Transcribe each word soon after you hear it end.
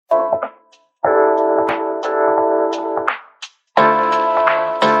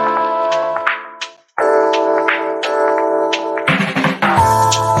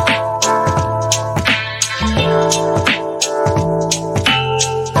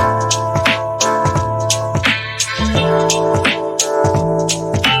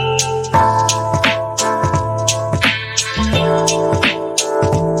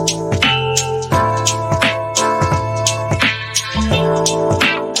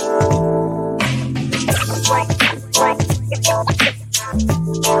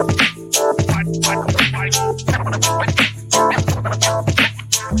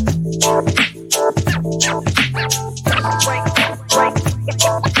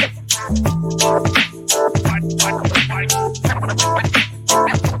What's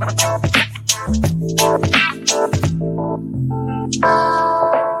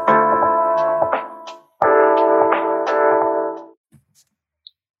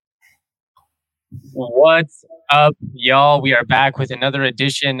up, y'all? We are back with another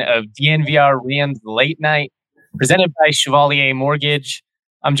edition of DNVR Rams Late Night, presented by Chevalier Mortgage.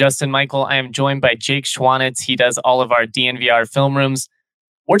 I'm Justin Michael. I am joined by Jake Schwanitz. He does all of our DNVR film rooms.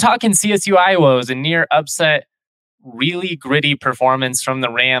 We're talking CSU Iowa. It was a near upset, really gritty performance from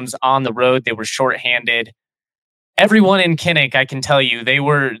the Rams on the road. They were shorthanded. Everyone in Kinnick, I can tell you, they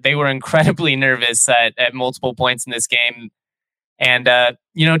were incredibly nervous at multiple points in this game. And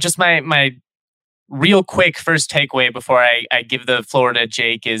just my real quick first takeaway before I give the floor to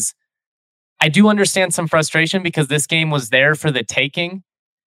Jake is I do understand some frustration because this game was there for the taking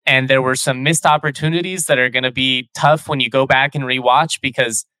and there were some missed opportunities that are going to be tough when you go back and rewatch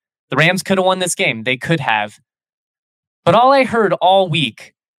because the Rams could have won this game. They could have. But all I heard all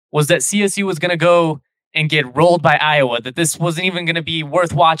week was that CSU was going to go and get rolled by Iowa, that this wasn't even going to be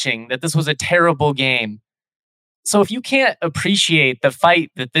worth watching, that this was a terrible game. So if you can't appreciate the fight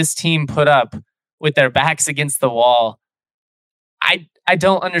that this team put up with their backs against the wall, I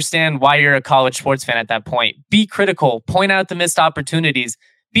don't understand why you're a college sports fan at that point. Be critical, point out the missed opportunities,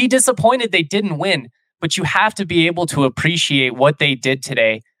 be disappointed they didn't win, but you have to be able to appreciate what they did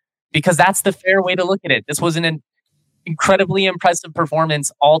today because that's the fair way to look at it. This was an incredibly impressive performance,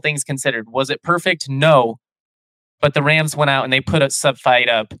 all things considered. Was it perfect? No. But the Rams went out and they put a fight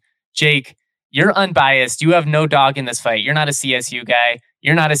up. Jake, you're unbiased. You have no dog in this fight. You're not a CSU guy.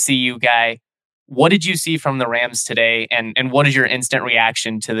 You're not a CU guy. What did you see from the Rams today, and what is your instant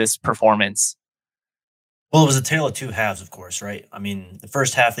reaction to this performance? Well, it was a tale of two halves, of course, right? I mean, the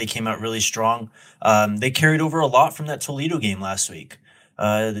first half, they came out really strong. They carried over a lot from that Toledo game last week.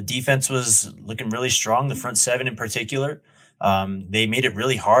 The defense was looking really strong, the front seven in particular. They made it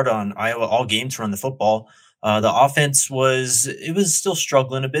really hard on Iowa all game to run the football. The offense was still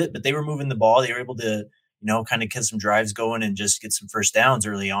struggling a bit, but they were moving the ball. They were able to, kind of get some drives going and just get some first downs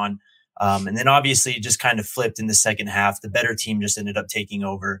early on. And then obviously it just kind of flipped in the second half. The better team just ended up taking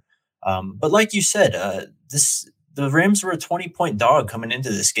over. But like you said, the Rams were a 20-point dog coming into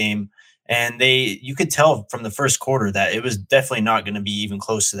this game. And you could tell from the first quarter that it was definitely not going to be even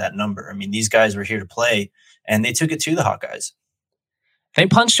close to that number. I mean, these guys were here to play and they took it to the Hawkeyes. They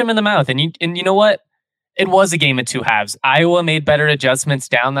punched him in the mouth. And you know what? It was a game of two halves. Iowa made better adjustments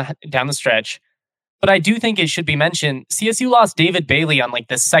down the stretch. But I do think it should be mentioned, CSU lost David Bailey on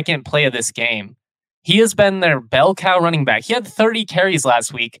the second play of this game. He has been their bell cow running back. He had 30 carries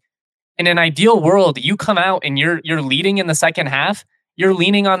last week. In an ideal world, you come out and you're leading in the second half. You're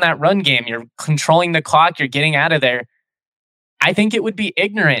leaning on that run game. You're controlling the clock. You're getting out of there. I think it would be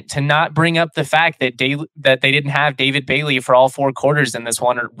ignorant to not bring up the fact that they didn't have David Bailey for all four quarters in this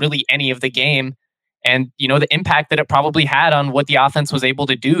one or really any of the game. And, the impact that it probably had on what the offense was able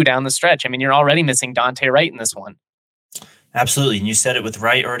to do down the stretch. I mean, you're already missing Dante Wright in this one. Absolutely. And you said it with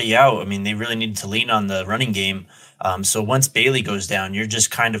Wright already out. I mean, they really needed to lean on the running game. So once Bailey goes down, you're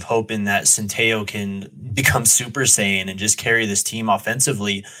just kind of hoping that Centeio can become Super Saiyan and just carry this team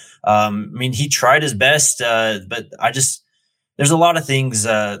offensively. I mean, he tried his best, but there's a lot of things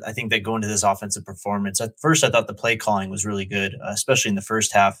I think that go into this offensive performance. At first, I thought the play calling was really good, especially in the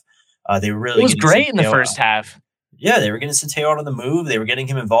first half. They were really. It was great in the first half. Yeah, they were getting Centeio out on the move. They were getting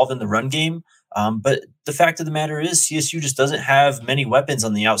him involved in the run game. But the fact of the matter is, CSU just doesn't have many weapons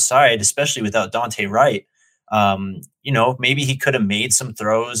on the outside, especially without Dante Wright. Maybe he could have made some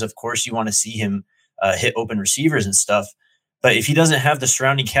throws. Of course, you want to see him hit open receivers and stuff. But if he doesn't have the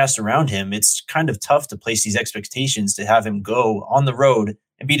surrounding cast around him, it's kind of tough to place these expectations to have him go on the road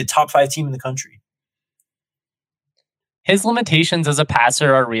and beat a top 5 team in the country. His limitations as a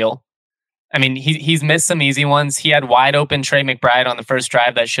passer are real. I mean, he's missed some easy ones. He had wide open Trey McBride on the first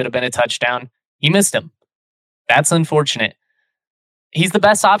drive that should have been a touchdown. He missed him. That's unfortunate. He's the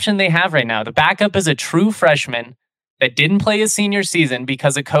best option they have right now. The backup is a true freshman that didn't play his senior season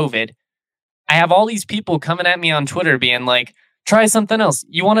because of COVID. I have all these people coming at me on Twitter being like, try something else.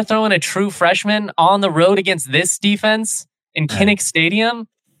 You want to throw in a true freshman on the road against this defense in Kinnick Stadium?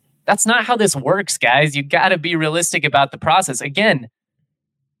 That's not how this works, guys. You got to be realistic about the process. Again,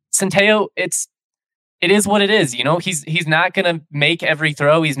 Centeio, it is what it is. He's not going to make every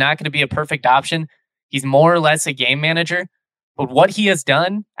throw. He's not going to be a perfect option. He's more or less a game manager. But what he has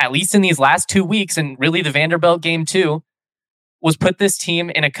done, at least in these last 2 weeks, and really the Vanderbilt game too, was put this team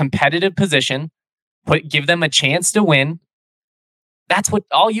in a competitive position, give them a chance to win. That's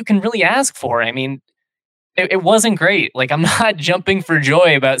all you can really ask for. I mean, it wasn't great. Like, I'm not jumping for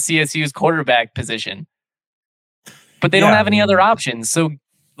joy about CSU's quarterback position, but they don't Yeah, I have any other mean, options. So,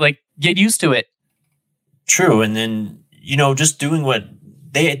 like, get used to it. true. And then, just doing what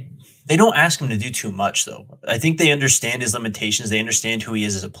they they don't ask him to do too much though. I think they understand his limitations. They understand who he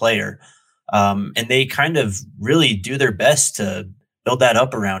is as a player. And they kind of really do their best to build that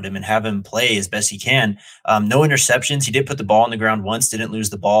up around him and have him play as best he can. No interceptions. He did put the ball on the ground once, didn't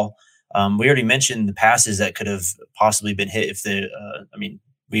lose the ball. We already mentioned the passes that could have possibly been hit if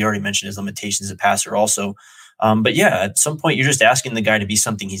we already mentioned his limitations as a passer also. But yeah, at some point you're just asking the guy to be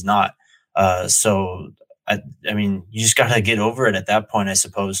something he's not. So I mean, you just got to get over it at that point, I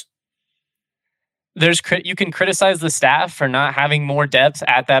suppose. You can criticize the staff for not having more depth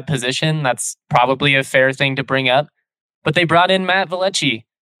at that position. That's probably a fair thing to bring up. But they brought in Matt Valecchi,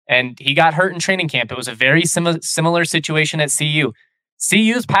 and he got hurt in training camp. It was a very similar situation at CU.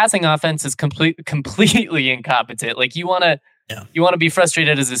 CU's passing offense is completely incompetent. Like, Yeah. you want to be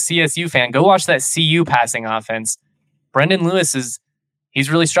frustrated as a CSU fan, go watch that CU passing offense. Brendan Lewis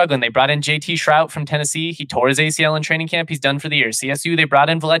he's really struggling. They brought in JT Shrout from Tennessee. He tore his ACL in training camp. He's done for the year. CSU, they brought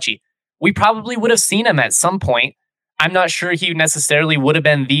in Valecchi. We probably would have seen him at some point. I'm not sure he necessarily would have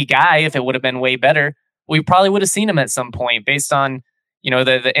been the guy if it would have been way better. We probably would have seen him at some point based on,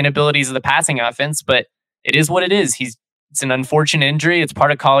 the inabilities of the passing offense, but it is what it is. It's an unfortunate injury. It's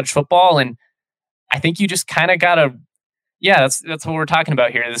part of college football. And I think you just kind of got to, yeah, that's what we're talking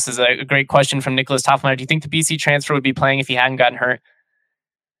about here. This is a great question from Nicholas Toffmeyer. Do you think the BC transfer would be playing if he hadn't gotten hurt?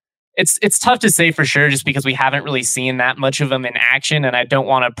 It's tough to say for sure just because we haven't really seen that much of him in action, and I don't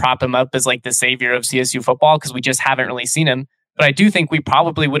want to prop him up as like the savior of CSU football because we just haven't really seen him. But I do think we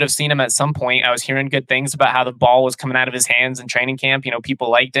probably would have seen him at some point. I was hearing good things about how the ball was coming out of his hands in training camp.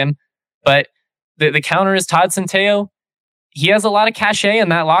 People liked him. But the counter is Todd Centeio. He has a lot of cachet in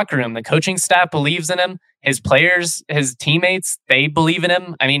that locker room. The coaching staff believes in him. His players, his teammates, they believe in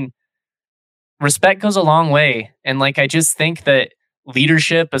him. I mean, respect goes a long way. And I just think that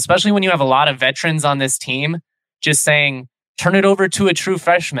leadership, especially when you have a lot of veterans on this team, just saying, turn it over to a true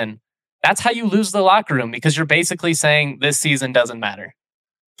freshman. That's how you lose the locker room because you're basically saying this season doesn't matter.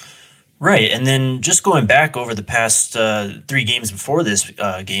 Right. And then just going back over the past 3 games before this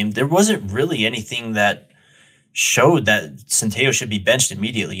game, there wasn't really anything that showed that Centeio should be benched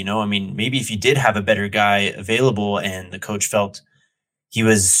immediately. I mean, maybe if you did have a better guy available and the coach felt he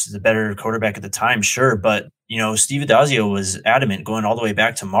was the better quarterback at the time, sure. But, Steve Adazio was adamant going all the way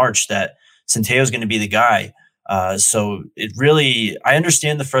back to March that Centeio is going to be the guy. So I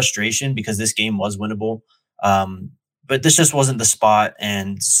understand the frustration because this game was winnable. But this just wasn't the spot.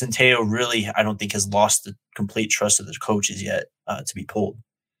 And Centeio really, I don't think, has lost the complete trust of the coaches yet to be pulled.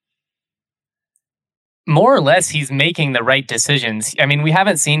 More or less, he's making the right decisions. I mean, we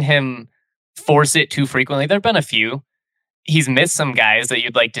haven't seen him force it too frequently. There have been a few. He's missed some guys that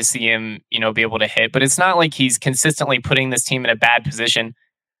you'd like to see him, be able to hit, but it's not like he's consistently putting this team in a bad position.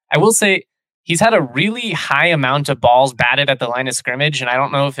 I will say he's had a really high amount of balls batted at the line of scrimmage, and I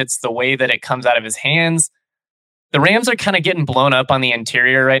don't know if it's the way that it comes out of his hands. The Rams are kind of getting blown up on the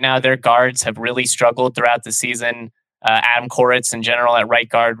interior right now. Their guards have really struggled throughout the season. Adam Koritz in general at right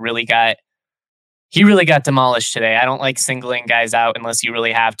guard really got demolished today. I don't like singling guys out unless you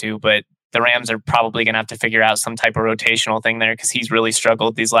really have to, but the Rams are probably going to have to figure out some type of rotational thing there because he's really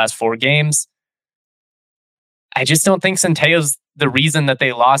struggled these last 4 games. I just don't think Centeio's the reason that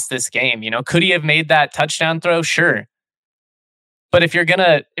they lost this game. Could he have made that touchdown throw? Sure. But if you're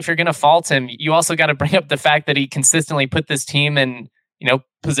gonna fault him, you also got to bring up the fact that he consistently put this team in,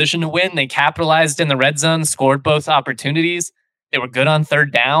 position to win. They capitalized in the red zone, scored both opportunities. They were good on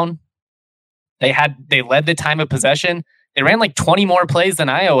third down. They led the time of possession. They ran 20 more plays than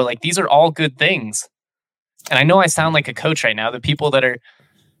Iowa. These are all good things. And I know I sound like a coach right now. The people that are,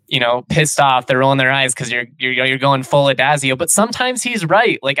 pissed off, they're rolling their eyes because you're going full Adazio. But sometimes he's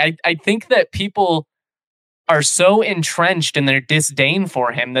right. I think that people are so entrenched in their disdain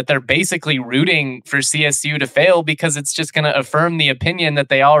for him that they're basically rooting for CSU to fail because it's just going to affirm the opinion that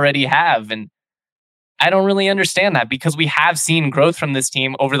they already have. And I don't really understand that because we have seen growth from this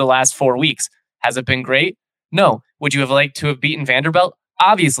team over the last 4 weeks. Has it been great? No. Would you have liked to have beaten Vanderbilt?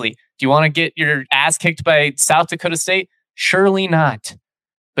 Obviously. Do you want to get your ass kicked by South Dakota State? Surely not.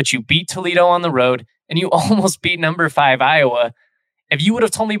 But you beat Toledo on the road and you almost beat number 5 Iowa. If you would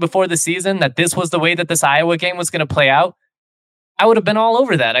have told me before the season that this was the way that this Iowa game was going to play out, I would have been all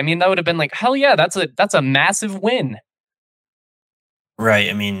over that. I mean, that would have been hell yeah, that's a massive win.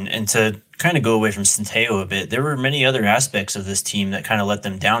 Right. I mean, and to kind of go away from Centeo a bit, there were many other aspects of this team that kind of let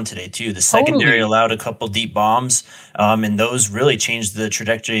them down today too. The secondary Totally. allowed a couple deep bombs, and those really changed the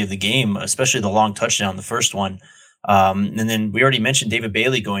trajectory of the game, especially the long touchdown, the first one. And then we already mentioned David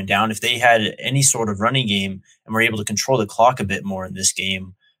Bailey going down. If they had any sort of running game and were able to control the clock a bit more in this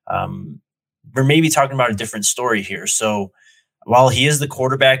game, um, we're maybe talking about a different story here. So while he is the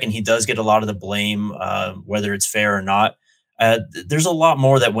quarterback and he does get a lot of the blame, whether it's fair or not, there's a lot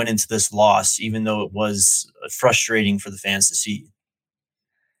more that went into this loss, even though it was frustrating for the fans to see.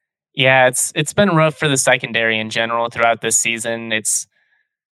 Yeah, it's been rough for the secondary in general throughout this season.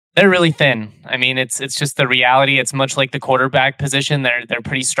 They're really thin. I mean, it's just the reality. It's much like the quarterback position. They're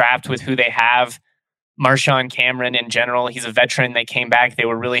pretty strapped with who they have. Marshawn Cameron in general, he's a veteran. They came back. They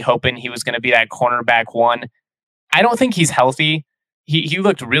were really hoping he was going to be that cornerback one. I don't think he's healthy. He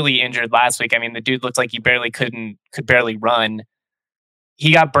looked really injured last week. I mean, the dude looked like he could barely run.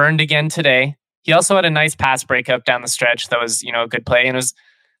 He got burned again today. He also had a nice pass breakup down the stretch that was, a good play. And it was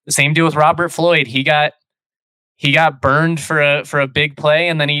the same deal with Robert Floyd. He got burned for a big play,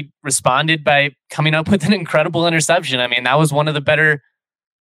 and then he responded by coming up with an incredible interception. I mean, that was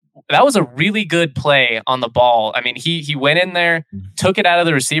a really good play on the ball. I mean, he went in there, took it out of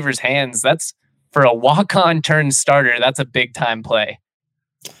the receiver's hands. That's for a walk-on turn starter. That's a big time play.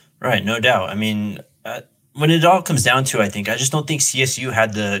 Right, no doubt. I mean, when it all comes down to, I just don't think CSU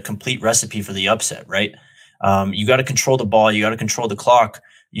had the complete recipe for the upset. Right, you got to control the ball, you got to control the clock.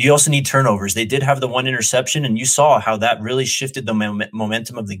 You also need turnovers. They did have the one interception, and you saw how that really shifted the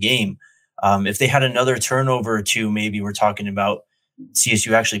momentum of the game. If they had another turnover or two, maybe we're talking about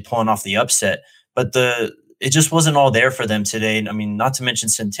CSU actually pulling off the upset. But it just wasn't all there for them today. I mean, not to mention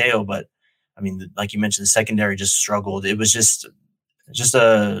Centeo, but I mean, like you mentioned, the secondary just struggled. It was just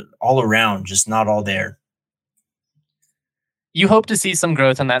a all around, just not all there. You hope to see some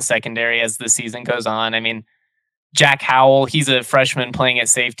growth in that secondary as the season goes on. I mean, Jack Howell, he's a freshman playing at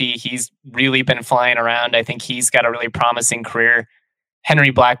safety. He's really been flying around. I think he's got a really promising career.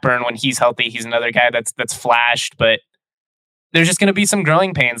 Henry Blackburn, when he's healthy, he's another guy that's flashed, but there's just going to be some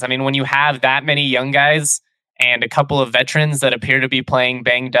growing pains. I mean, when you have that many young guys and a couple of veterans that appear to be playing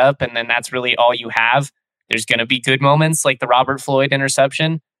banged up, and then that's really all you have, there's going to be good moments like the Robert Floyd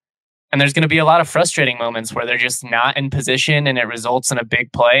interception. And there's going to be a lot of frustrating moments where they're just not in position and it results in a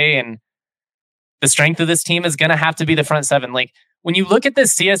big play. And the strength of this team is going to have to be the front seven. Like, when you look at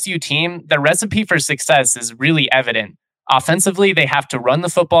this CSU team, the recipe for success is really evident. Offensively, they have to run the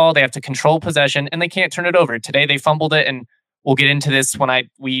football, they have to control possession, and they can't turn it over. Today, they fumbled it, and we'll get into this when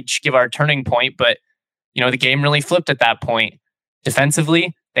we each give our turning point. But, the game really flipped at that point.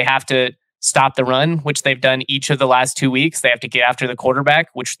 Defensively, they have to stop the run, which they've done each of the last 2 weeks. They have to get after the quarterback,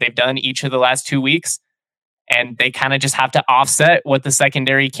 which they've done each of the last 2 weeks. And they kind of just have to offset what the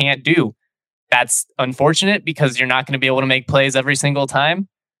secondary can't do. That's unfortunate because you're not going to be able to make plays every single time.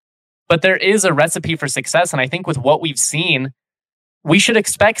 But there is a recipe for success. And I think with what we've seen, we should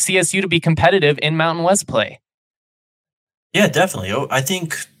expect CSU to be competitive in Mountain West play. Yeah, definitely. I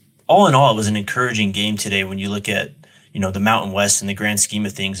think all in all, it was an encouraging game today when you look at, the Mountain West and the grand scheme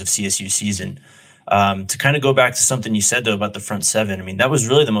of things of CSU season. To kind of go back to something you said, though, about the front seven, I mean, that was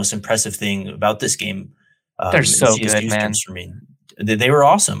really the most impressive thing about this game. They're so good, man. For me. They were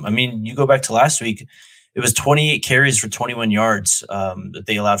awesome. I mean, you go back to last week, it was 28 carries for 21 yards that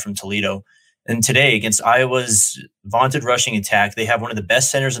they allowed from Toledo. And today, against Iowa's vaunted rushing attack, they have one of the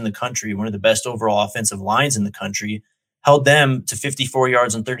best centers in the country, one of the best overall offensive lines in the country, held them to 54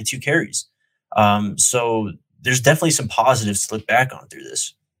 yards on 32 carries. So there's definitely some positives to look back on through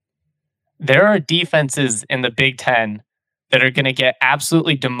this. There are defenses in the Big Ten that are going to get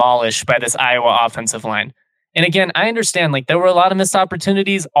absolutely demolished by this Iowa offensive line. And again, I understand, there were a lot of missed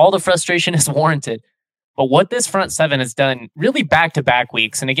opportunities. All the frustration is warranted. But what this front seven has done really back-to-back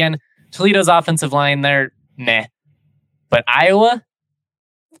weeks, and again, Toledo's offensive line, they're meh. But Iowa,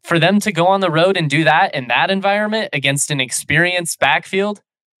 for them to go on the road and do that in that environment against an experienced backfield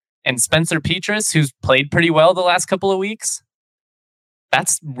and Spencer Petras, who's played pretty well the last couple of weeks,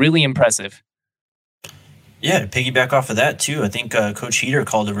 that's really impressive. Yeah, to piggyback off of that, too, I think Coach Heater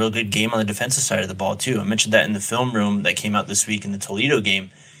called a real good game on the defensive side of the ball, too. I mentioned that in the film room that came out this week in the Toledo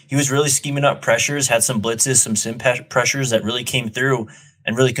game. He was really scheming up pressures, had some blitzes, some sim pressures that really came through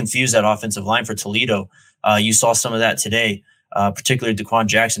and really confused that offensive line for Toledo. You saw some of that today, particularly DeQuan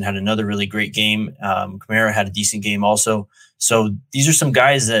Jackson had another really great game. Kamara had a decent game also. So these are some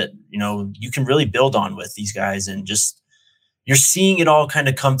guys that, you can really build on with these guys, and just you're seeing it all kind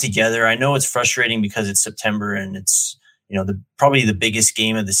of come together. I know it's frustrating because it's September and it's, probably the biggest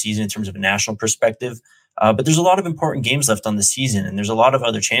game of the season in terms of a national perspective. But there's a lot of important games left on the season, and there's a lot of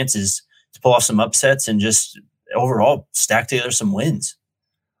other chances to pull off some upsets and just overall stack together some wins.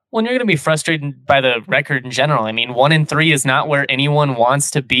 Well, you're going to be frustrated by the record in general. I mean, 1-3 is not where anyone wants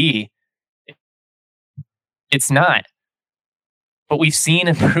to be. It's not. But we've seen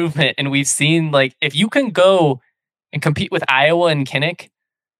improvement, and we've seen, like, if you can go and compete with Iowa and Kinnick,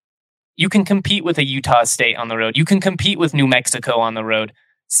 you can compete with a Utah State on the road. You can compete with New Mexico on the road.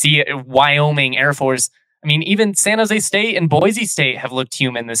 See Wyoming, Air Force. I mean, even San Jose State and Boise State have looked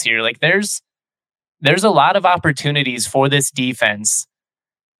human this year. Like, there's a lot of opportunities for this defense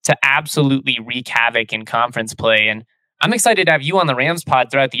to absolutely wreak havoc in conference play. And I'm excited to have you on the Rams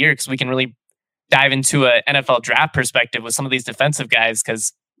pod throughout the year because we can really dive into a NFL draft perspective with some of these defensive guys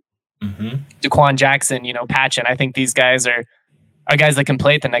because DeQuan Jackson, Patchen, I think these guys are guys that can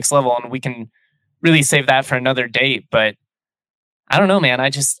play at the next level, and we can really save that for another date. But I don't know, man.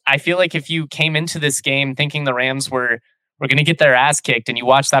 I feel like if you came into this game thinking the Rams were going to get their ass kicked and you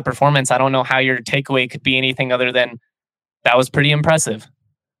watched that performance, I don't know how your takeaway could be anything other than that was pretty impressive.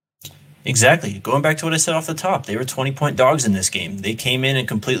 Exactly. Going back to what I said off the top, they were 20-point dogs in this game. They came in and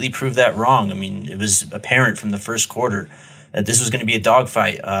completely proved that wrong. I mean, it was apparent from the first quarter that this was going to be a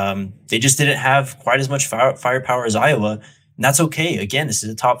dogfight. They just didn't have quite as much firepower as Iowa, and that's okay. Again, this is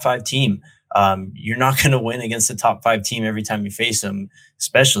a top 5 team. You're not going to win against a top 5 team every time you face them,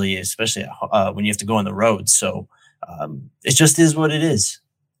 especially when you have to go on the road. So it just is what it is.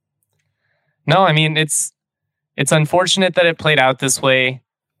 No, I mean, it's unfortunate that it played out this way.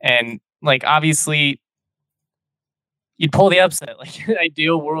 And like, obviously you'd pull the upset, like in an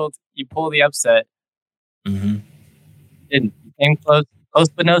ideal world, you pull the upset. It came close,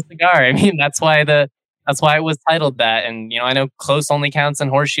 but no cigar. I mean, that's why it was titled that. And, I know close only counts in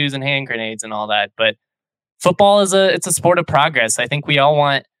horseshoes and hand grenades and all that, but football it's a sport of progress. I think we all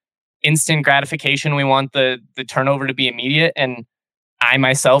want instant gratification. We want the turnover to be immediate. And I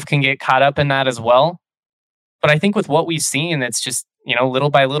myself can get caught up in that as well. But I think with what we've seen, it's just, little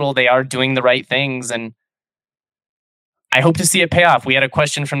by little, they are doing the right things. And I hope to see it pay off. We had a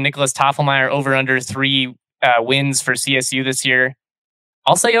question from Nicholas Toffelmeyer, over under 3 wins for CSU this year.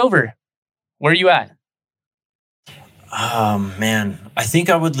 I'll say over. Where are you at? Man, I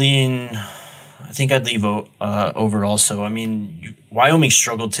think I'd leave over also. I mean, Wyoming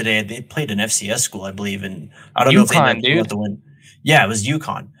struggled today. They played an FCS school, I believe, and I don't know if they got the win. Yeah, it was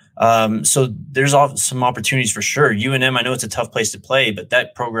UConn. So there's some opportunities for sure. UNM, I know it's a tough place to play, but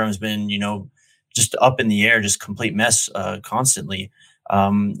that program has been, just up in the air, just complete mess constantly.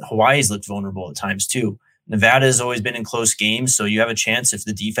 Hawaii's looked vulnerable at times too. Nevada has always been in close games, so you have a chance if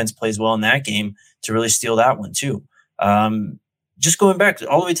the defense plays well in that game to really steal that one too. Just going back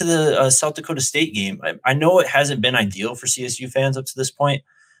all the way to the South Dakota State game, I know it hasn't been ideal for CSU fans up to this point,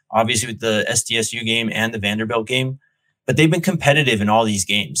 obviously with the SDSU game and the Vanderbilt game, but they've been competitive in all these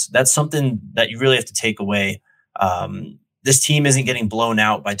games. That's something that you really have to take away. This team isn't getting blown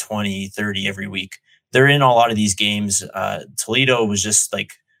out by 20, 30 every week. They're in a lot of these games. Toledo was just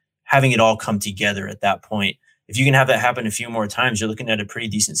like having it all come together at that point. If you can have that happen a few more times, you're looking at a pretty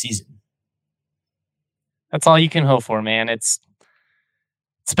decent season. That's all you can hope for, man. It's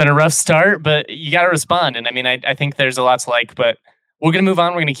been a rough start, but you got to respond. And I mean, I think there's a lot to like, but we're going to move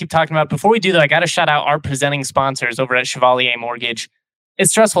on. We're going to keep talking about it. Before we do, though, I got to shout out our presenting sponsors over at Chevalier Mortgage.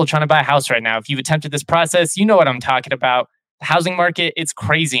 It's stressful trying to buy a house right now. If you've attempted this process, you know what I'm talking about. The housing market, it's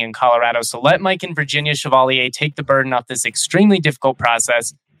crazy in Colorado. So let Mike and Virginia Chevalier take the burden off this extremely difficult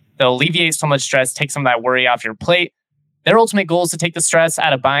process. They'll alleviate so much stress, take some of that worry off your plate. Their ultimate goal is to take the stress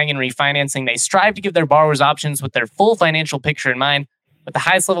out of buying and refinancing. They strive to give their borrowers options with their full financial picture in mind, with the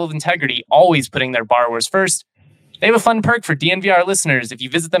highest level of integrity, always putting their borrowers first. They have a fun perk for DNVR listeners. If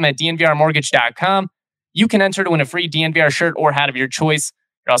you visit them at dnvrmortgage.com, you can enter to win a free DNVR shirt or hat of your choice.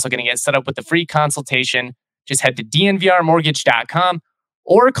 You're also going to get set up with a free consultation. Just head to dnvrmortgage.com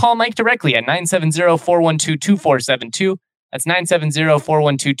or call Mike directly at 970-412-2472. That's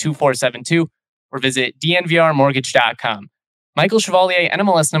 970-412-2472. Or visit dnvrmortgage.com. Michael Chevalier,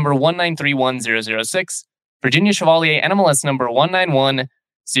 NMLS number 1931006. Virginia Chevalier, NMLS number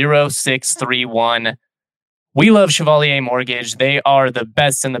 1910631. We love Chevalier Mortgage. They are the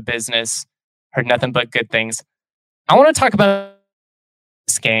best in the business. Heard nothing but good things. I want to talk about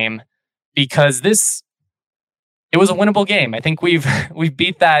this game because it was a winnable game. I think we've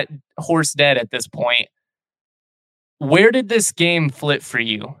beat that horse dead at this point. Where did this game flip for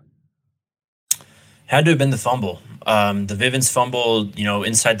you? Had to have been the fumble. The Vivens fumble,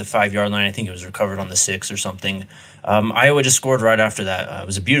 inside the 5-yard line. I think it was recovered on the 6 or something. Iowa just scored right after that. It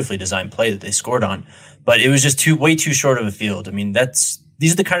was a beautifully designed play that they scored on, but it was just way too short of a field. I mean,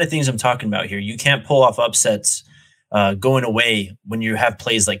 these are the kind of things I'm talking about here. You can't pull off upsets going away when you have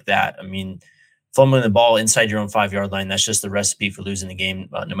plays like that. I mean, fumbling the ball inside your own 5-yard line, that's just the recipe for losing the game,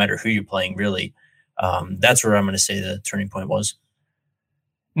 no matter who you're playing, really. That's where I'm going to say the turning point was.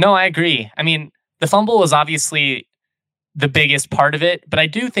 No, I agree. I mean, the fumble was obviously the biggest part of it, but I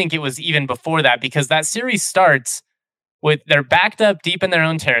do think it was even before that, because that series starts with they're backed up deep in their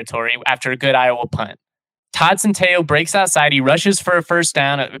own territory after a good Iowa punt. Todd Centeio breaks outside. He rushes for a first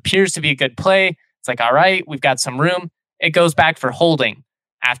down. It appears to be a good play. It's like, all right, we've got some room. It goes back for holding.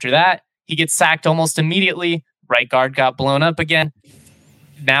 After that, he gets sacked almost immediately. Right guard got blown up again.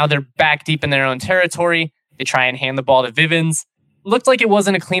 Now they're back deep in their own territory. They try and hand the ball to Vivens. Looked like it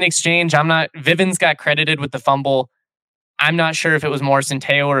wasn't a clean exchange. Vivens got credited with the fumble. I'm not sure if it was more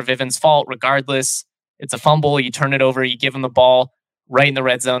Centeio or Vivens' fault. Regardless, it's a fumble. You turn it over. You give them the ball right in the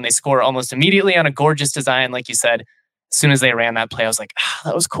red zone. They score almost immediately on a gorgeous design. Like you said, as soon as they ran that play, I was like,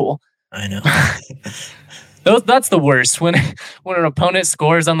 that was cool. I know. That's the worst. When an opponent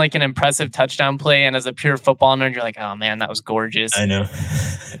scores on like an impressive touchdown play, and as a pure football nerd, you're like, oh man, that was gorgeous. I know.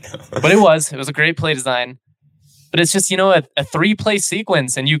 But it was a great play design. But it's just, a 3-play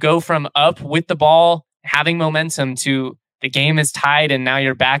sequence, and you go from up with the ball, having momentum, to the game is tied and now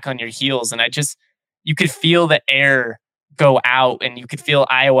you're back on your heels. And you could feel the air go out, and you could feel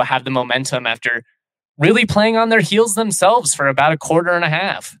Iowa have the momentum after really playing on their heels themselves for about a quarter and a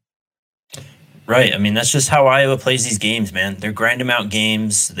half. Right. I mean, that's just how Iowa plays these games, man. They're grind them out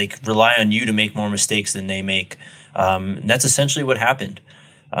games. They rely on you to make more mistakes than they make. That's essentially what happened.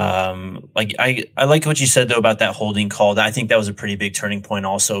 I like what you said though about that holding call. I think that was a pretty big turning point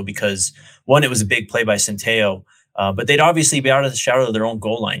also, because one, it was a big play by Centeio, but they'd obviously be out of the shadow of their own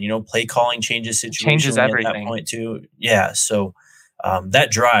goal line. Play calling changes changes everything at that point too. Yeah. So that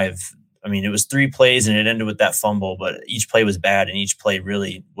drive, I mean, it was 3 plays and it ended with that fumble, but each play was bad and each play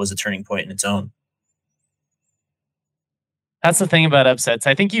really was a turning point in its own. That's the thing about upsets.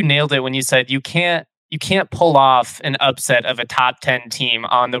 I think you nailed it when you said you can't pull off an upset of a top 10 team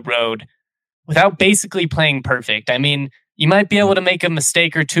on the road without basically playing perfect. I mean, you might be able to make a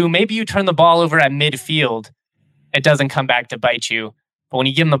mistake or two. Maybe you turn the ball over at midfield. It doesn't come back to bite you. But when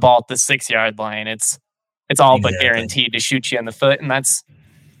you give them the ball at the 6-yard line, it's all but guaranteed to shoot you in the foot. And that's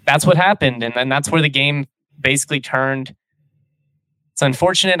what happened. And then that's where the game basically turned. It's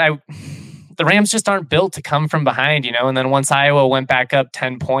unfortunate. The Rams just aren't built to come from behind, and then once Iowa went back up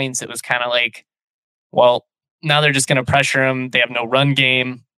 10 points, it was kind of like, well, now they're just going to pressure them. They have no run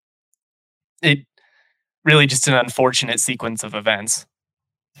game. It really just an unfortunate sequence of events.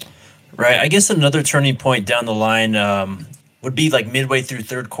 Right. I guess another turning point down the line would be like midway through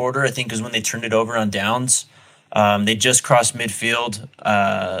third quarter, I think, is when they turned it over on downs. They just crossed midfield.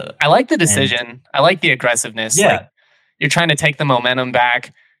 I like the decision. I like the aggressiveness. Yeah. Like, you're trying to take the momentum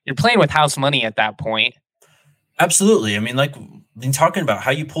back. You're playing with house money at that point. Absolutely. I mean, like, been talking about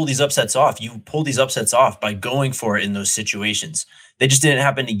how you pull these upsets off. You pull these upsets off by going for it in those situations. They just didn't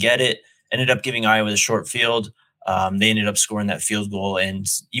happen to get it. Ended up giving Iowa the short field. They ended up scoring that field goal. And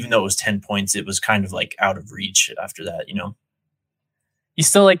even though it was 10 points, it was kind of like out of reach after that, You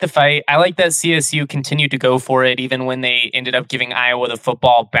still like the fight. I like that CSU continued to go for it, even when they ended up giving Iowa the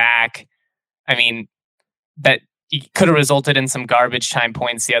football back. I mean, that could have resulted in some garbage time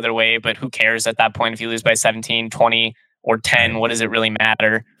points the other way, but who cares at that point if you lose by 17, 20, or 10? What does it really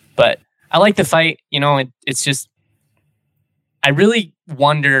matter? But I like the fight. It's just, I really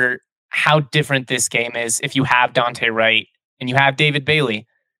wonder how different this game is if you have Dante Wright and you have David Bailey,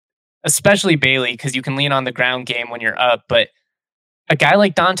 especially Bailey, because you can lean on the ground game when you're up. But a guy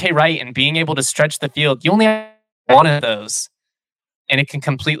like Dante Wright and being able to stretch the field, you only have one of those, and it can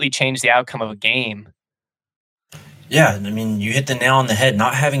completely change the outcome of a game. Yeah, I mean, you hit the nail on the head.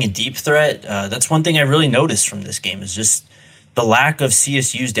 Not having a deep threat, that's one thing I really noticed from this game, is just the lack of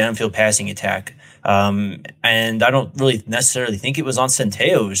CSU's downfield passing attack. And I don't really necessarily think it was on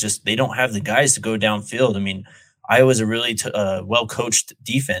Centeio. It was just they don't have the guys to go downfield. I mean, Iowa's a really well-coached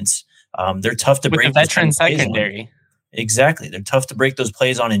defense. They're tough to break. With a veteran secondary. Exactly. They're tough to break those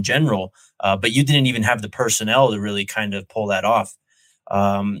plays on in general, but you didn't even have the personnel to really kind of pull that off.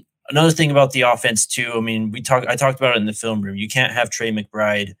 Another thing about the offense too, I mean, I talked about it in the film room. You can't have Trey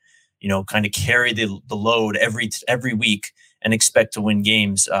McBride, kind of carry the load every week and expect to win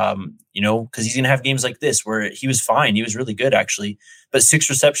games, because he's going to have games like this where he was fine. He was really good, actually. But 6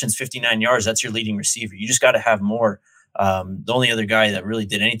 receptions, 59 yards, that's your leading receiver. You just got to have more. The only other guy that really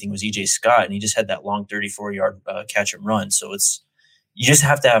did anything was EJ Scott, and he just had that long 34-yard catch and run. So you just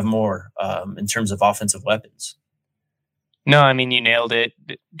have to have more in terms of offensive weapons. No, I mean, you nailed it.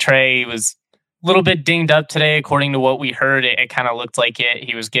 Trey was little bit dinged up today, according to what we heard. It kind of looked like it.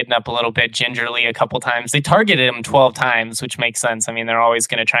 He was getting up a little bit gingerly a couple times. They targeted him 12 times, which makes sense. I mean, they're always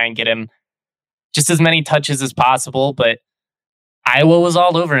going to try and get him just as many touches as possible, but Iowa was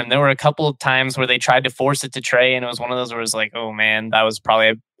all over him. There were a couple of times where they tried to force it to Trey, and it was one of those where it was like, oh man, that was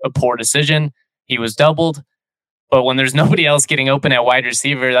probably a poor decision. He was doubled. But when there's nobody else getting open at wide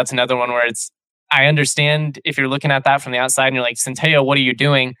receiver, that's another one where I understand if you're looking at that from the outside and you're like, Centeio, what are you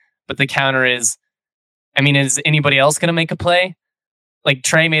doing? But the counter is, I mean, is anybody else going to make a play? Like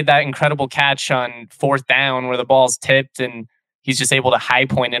Trey made that incredible catch on 4th down where the ball's tipped and he's just able to high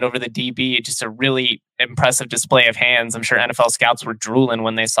point it over the DB. It's just a really impressive display of hands. I'm sure NFL scouts were drooling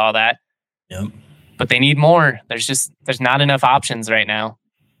when they saw that. Yep. But they need more. There's not enough options right now.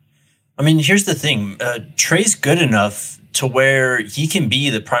 I mean, here's the thing. Trey's good enough to where he can be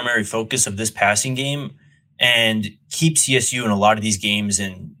the primary focus of this passing game and keep CSU in a lot of these games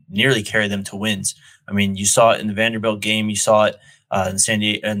and nearly carry them to wins. I mean, you saw it in the Vanderbilt game. You saw it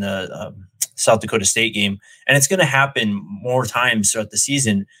in the South Dakota State game. And it's going to happen more times throughout the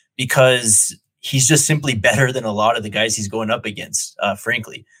season because he's just simply better than a lot of the guys he's going up against,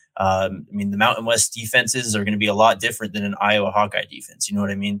 frankly. I mean, the Mountain West defenses are going to be a lot different than an Iowa Hawkeye defense. You know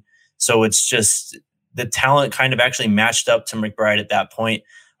what I mean? So it's just the talent kind of actually matched up to McBride at that point.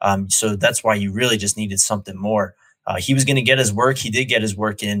 So that's why you really just needed something more. He was going to get his work. He did get his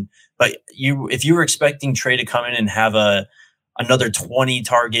work in. But if you were expecting Trey to come in and have another 20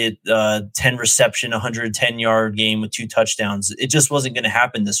 target, 10 reception, 110-yard game with 2 touchdowns, it just wasn't going to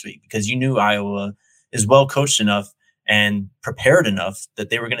happen this week because you knew Iowa is well coached enough and prepared enough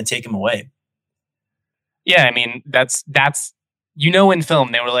that they were going to take him away. Yeah, I mean, that's in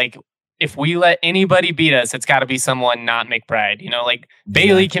film, they were like, if we let anybody beat us, it's got to be someone not McBride. Like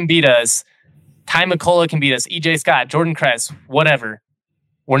Bailey can beat us, Ty McCullough can beat us, EJ Scott, Jordan Kress, whatever.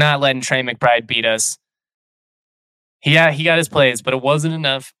 We're not letting Trey McBride beat us. Yeah, he got his plays, but it wasn't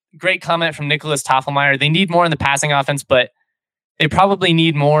enough. Great comment from Nicholas Toffelmeyer. They need more in the passing offense, but they probably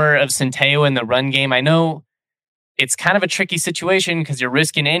need more of Centeio in the run game. I know it's kind of a tricky situation because you're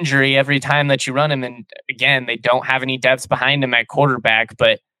risking injury every time that you run him. And again, they don't have any depth behind him at quarterback,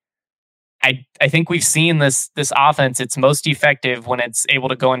 but I think we've seen this offense. It's most effective when it's able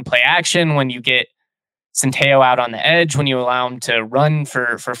to go and play action, when you get Centeio out on the edge, when you allow him to run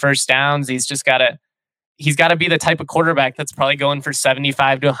for first downs. He's got to be the type of quarterback that's probably going for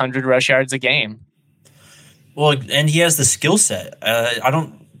 75 to 100 rush yards a game. Well, and he has the skill set. I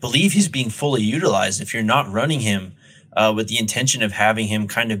don't believe he's being fully utilized. If you're not running him with the intention of having him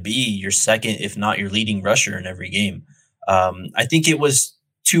kind of be your second, if not your leading rusher in every game. I think it was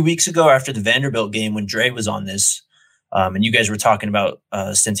 2 weeks ago after the Vanderbilt game when Dre was on this, and you guys were talking about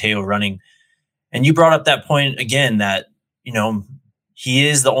Centeio running, and you brought up that point again that, he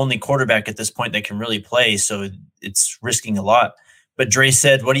is the only quarterback at this point that can really play, so it's risking a lot. But Dre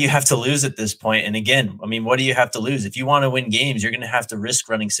said, what do you have to lose at this point? And again, I mean, what do you have to lose? If you want to win games, you're going to have to risk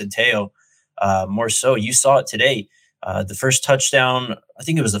running Centeio more so. You saw it today. The first touchdown, I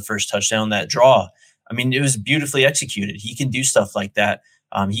think it was the first touchdown, that draw. I mean, it was beautifully executed. He can do stuff like that.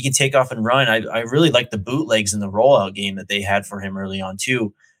 He can take off and run. I really like the bootlegs in the rollout game that they had for him early on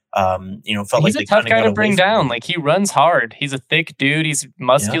too. Felt he's like a tough guy to bring down. Like, he runs hard. He's a thick dude. He's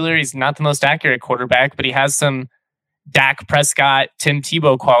muscular. Yeah. He's not the most accurate quarterback, but he has some Dak Prescott, Tim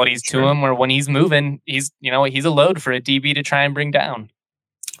Tebow qualities to him, where when he's moving, he's a load for a DB to try and bring down.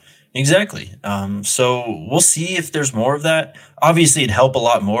 Exactly. So we'll see if there's more of that. Obviously, it'd help a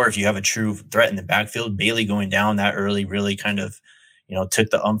lot more if you have a true threat in the backfield. Bailey going down that early really kind of,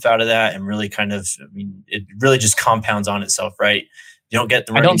 took the umph out of that and really kind of, it really just compounds on itself, right? You don't get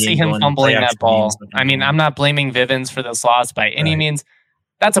the I don't see him fumbling that ball. I mean, I'm not blaming Vivens for this loss by any means.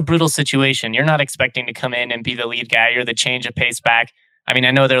 That's a brutal situation. You're not expecting to come in and be the lead guy. You're the change of pace back. I mean,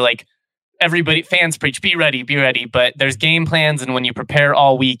 I know they're like, fans preach, be ready, but there's game plans. And when you prepare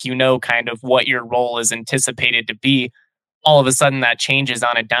all week, kind of what your role is anticipated to be. All of a sudden that changes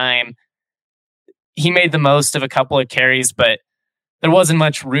on a dime. He made the most of a couple of carries, but there wasn't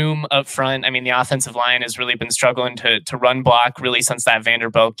much room up front. I mean, the offensive line has really been struggling to run block really since that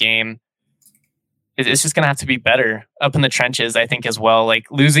Vanderbilt game. It's just going to have to be better up in the trenches, I think, as well. Like,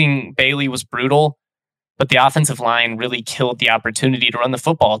 losing Bailey was brutal, but the offensive line really killed the opportunity to run the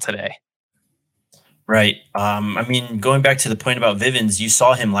football today. Right. I mean, going back to the point about Vivens, you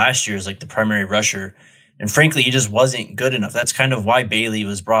saw him last year as like the primary rusher, and frankly, he just wasn't good enough. That's kind of why Bailey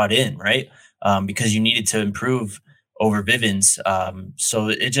was brought in, right? Because you needed to improve over Vivens. So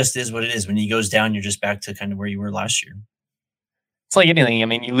it just is what it is. When he goes down, you're just back to kind of where you were last year. It's like anything. I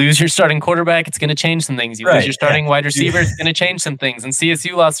mean, you lose your starting quarterback, it's going to change some things. You lose your starting wide receiver, it's going to change some things. And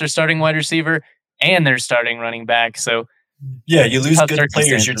CSU lost their starting wide receiver and their starting running back. So yeah, you lose good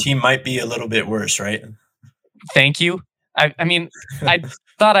players, your team might be a little bit worse, right? Thank you. I mean, I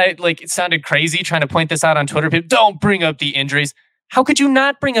thought it sounded crazy trying to point this out on Twitter. People, don't bring up the injuries. How could you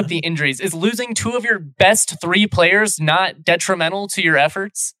not bring up the injuries? Is losing two of your best three players not detrimental to your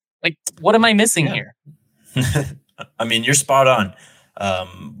efforts? Like, what am I missing here? I mean, you're spot on.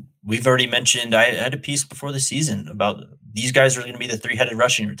 We've already mentioned, I had a piece before the season about these guys are going to be the three-headed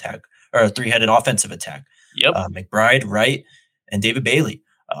rushing attack or a three-headed offensive attack. Yep. McBride, Wright, and David Bailey.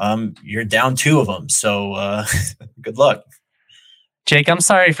 You're down two of them. So good luck. Jake, I'm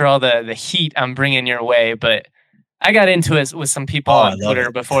sorry for all the heat I'm bringing your way, but I got into it with some people on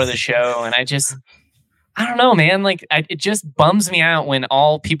Twitter before the show, and I don't know, man. Like, it just bums me out when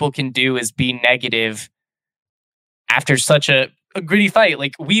all people can do is be negative after such a gritty fight.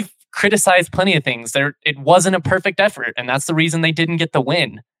 Like, we've criticized plenty of things. It wasn't a perfect effort, and that's the reason they didn't get the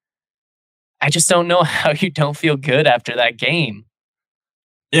win. I just don't know how you don't feel good after that game.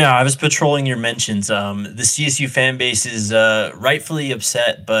 Yeah, I was patrolling your mentions. The CSU fan base is rightfully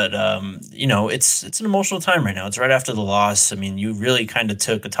upset, but it's an emotional time right now. It's right after the loss. I mean, you really kind of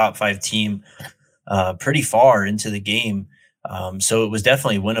took a top 5 team pretty far into the game, so it was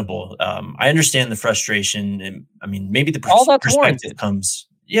definitely winnable. I understand the frustration, and I mean, maybe the perspective comes.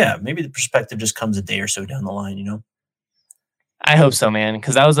 Yeah, maybe the perspective just comes a day or so down the line. I hope so, man,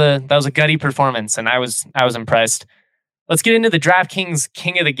 because that was a gutty performance, and I was impressed. Let's get into the DraftKings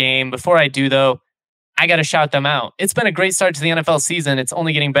King of the Game. Before I do, though, I got to shout them out. It's been a great start to the NFL season. It's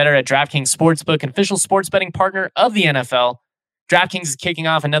only getting better at DraftKings Sportsbook, an official sports betting partner of the NFL. DraftKings is kicking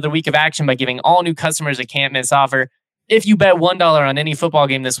off another week of action by giving all new customers a can't-miss offer. If you bet $1 on any football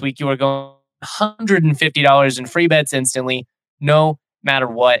game this week, you are going $150 in free bets instantly, no matter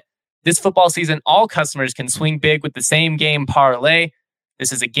what. This football season, all customers can swing big with the same game parlay.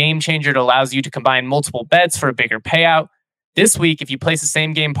 This is a game changer that allows you to combine multiple bets for a bigger payout. This week, if you place the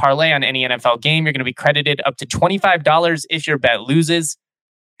same game parlay on any NFL game, you're going to be credited up to $25 if your bet loses.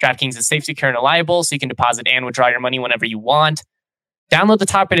 DraftKings is safe, secure, and reliable, so you can deposit and withdraw your money whenever you want. Download the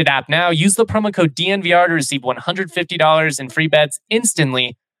top-rated app now. Use the promo code DNVR to receive $150 in free bets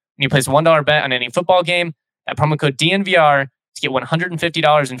instantly when you place a $1 bet on any football game. That promo code DNVR to get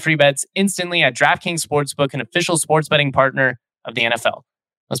 $150 in free bets instantly at DraftKings Sportsbook, an official sports betting partner of the NFL.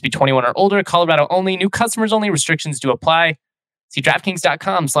 Must be 21 or older, Colorado only, new customers only, restrictions do apply. See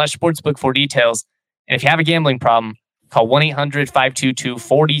DraftKings.com/sportsbook for details. And if you have a gambling problem, call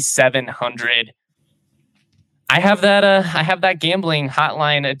 1-800-522-4700. I have that gambling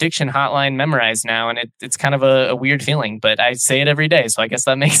hotline, addiction hotline memorized now, and it's kind of a weird feeling, but I say it every day, so I guess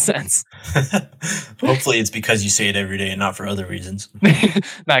that makes sense. Hopefully it's because you say it every day and not for other reasons.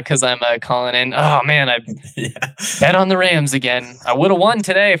 Not because I'm calling in, oh man, I bet on the Rams again. I would have won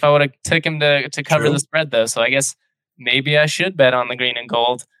today if I would have took him to cover the spread, though, so I guess maybe I should bet on the green and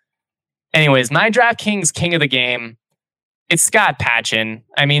gold. Anyways, my DraftKings King of the Game, it's Scott Patchin.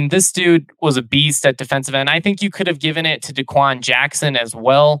 I mean, this dude was a beast at defensive end. I think you could have given it to Daquan Jackson as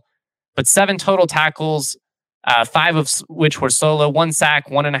well, but 7 total tackles, 5 of which were solo, 1 sack,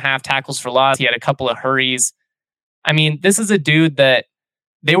 1.5 tackles for loss. He had a couple of hurries. I mean, this is a dude that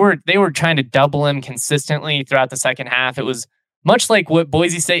they were trying to double him consistently throughout the second half. It was much like what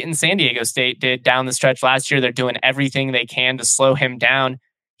Boise State and San Diego State did down the stretch last year. They're doing everything they can to slow him down.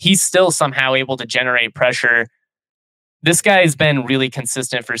 He's still somehow able to generate pressure. This guy has been really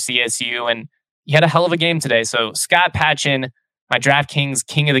consistent for CSU, and he had a hell of a game today. So Scott Patchin, my DraftKings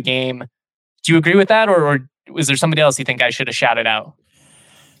King of the Game. Do you agree with that, or is there somebody else you think I should have shouted out?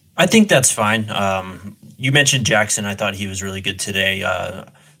 I think that's fine. You mentioned Jackson. I thought he was really good today.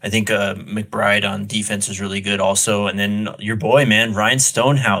 I think McBride on defense was really good also. And then your boy, man, Ryan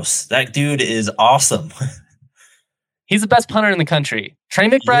Stonehouse. That dude is awesome. He's the best punter in the country. Trey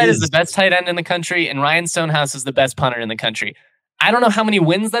McBride is the best tight end in the country, and Ryan Stonehouse is the best punter in the country. I don't know how many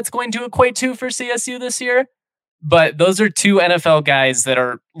wins that's going to equate to for CSU this year, but those are 2 NFL guys that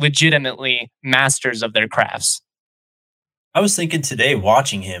are legitimately masters of their crafts. I was thinking today,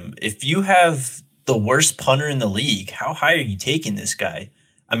 watching him, if you have the worst punter in the league, how high are you taking this guy?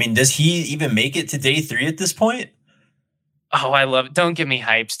 I mean, does he even make it to day 3 at this point? Oh, I love it. Don't give me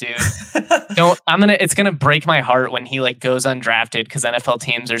hypes, dude. It's gonna break my heart when he goes undrafted because NFL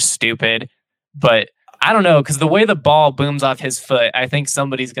teams are stupid. But I don't know, because the way the ball booms off his foot, I think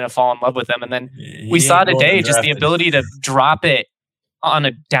somebody's gonna fall in love with him. And then we saw today just the ability to drop it on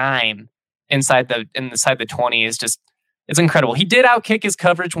a dime inside the 20 is just, it's incredible. He did outkick his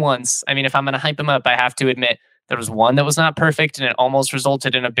coverage once. I mean, if I'm gonna hype him up, I have to admit There was one that was not perfect, and it almost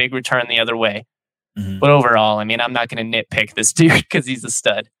resulted in a big return the other way. Mhm. But overall, I mean, I'm not going to nitpick this dude because he's a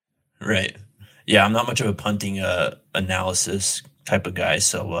stud. Right. Yeah, I'm not much of a punting analysis type of guy,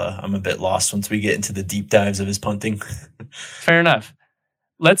 so I'm a bit lost once we get into the deep dives of his punting. Fair enough.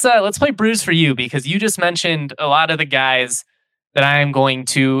 Let's play Bruise for you, because you just mentioned a lot of the guys that I am going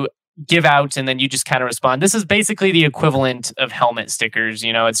to give out, and then you just kind of respond. This is basically the equivalent of helmet stickers.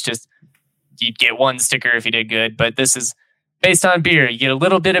 You know, it's just you'd get one sticker if you did good, but this is based on beer. You get a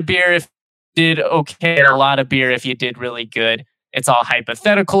little bit of beer if you did okay, and a lot of beer if you did really good. It's all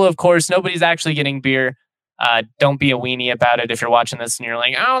hypothetical, of course. Nobody's actually getting beer. Don't be a weenie about it if you're watching this and you're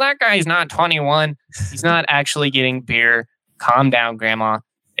like, oh, that guy's not 21. He's not actually getting beer. Calm down, Grandma.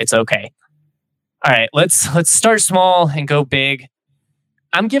 It's okay. All right, let's start small and go big.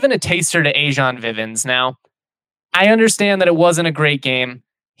 I'm giving a taster to Ajon Vivens. Now, I understand that it wasn't a great game.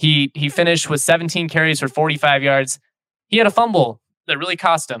 He finished with 17 carries for 45 yards. He had a fumble that really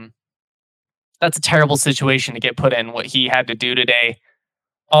cost him. That's a terrible situation to get put in, what he had to do today.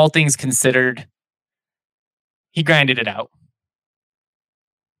 All things considered, he grinded it out.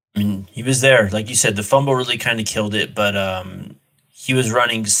 I mean, he was there. Like you said, the fumble really kind of killed it, but he was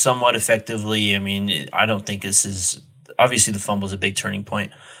running somewhat effectively. I mean, I don't think this is... Obviously, the fumble is a big turning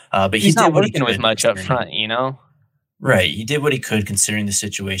point. But he's not working with much up front, you know? Right. He did what he could considering the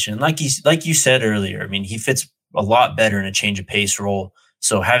situation. Like you said earlier, I mean, he fits a lot better in a change of pace role.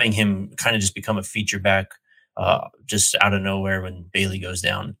 So having him kind of just become a feature back just out of nowhere when Bailey goes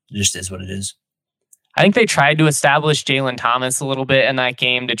down just is what it is. I think they tried to establish Jalen Thomas a little bit in that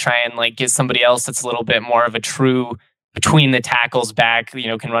game to try and like get somebody else that's a little bit more of a true between the tackles back, you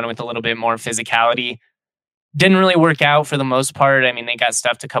know, can run with a little bit more physicality. Didn't really work out for the most part. I mean, they got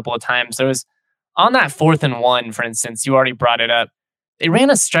stuffed a couple of times. There was on that 4th and 1, for instance, you already brought it up. They ran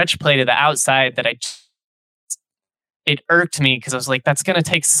a stretch play to the outside that it irked me because I was like, that's going to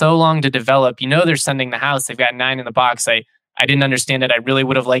take so long to develop. You know, they're sending the house. They've got 9 in the box. I didn't understand it. I really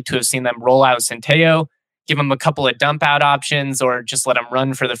would have liked to have seen them roll out Centeio, give him a couple of dump out options, or just let him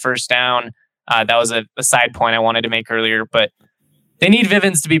run for the first down. That was a side point I wanted to make earlier, but they need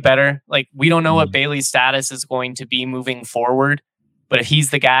Vivens to be better. Like, we don't know what Bailey's status is going to be moving forward, but if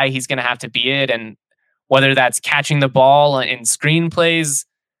he's the guy, he's going to have to be it. And whether that's catching the ball in screen plays,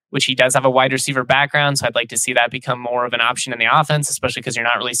 which he does have a wide receiver background, so I'd like to see that become more of an option in the offense, especially because you're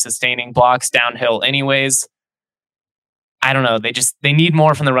not really sustaining blocks downhill anyways. I don't know. They need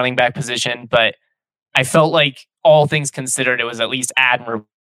more from the running back position, but I felt like all things considered, it was at least admirable.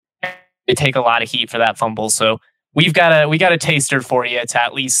 They take a lot of heat for that fumble, so we got a taster for you to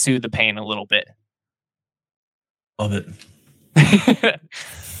at least soothe the pain a little bit. Love it.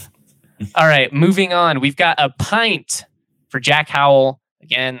 All right, moving on. We've got a pint for Jack Howell.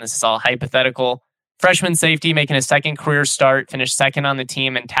 Again, this is all hypothetical. Freshman safety making a second career start, finished second on the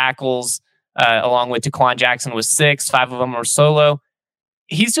team in tackles, along with Daquan Jackson with 6. 5 of them were solo.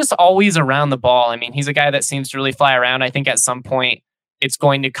 He's just always around the ball. I mean, he's a guy that seems to really fly around. I think at some point it's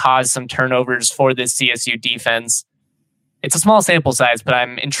going to cause some turnovers for this CSU defense. It's a small sample size, but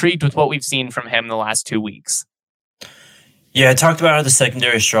I'm intrigued with what we've seen from him the last 2 weeks. Yeah, I talked about how the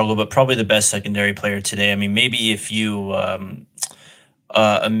secondary struggle, but probably the best secondary player today. I mean, maybe if you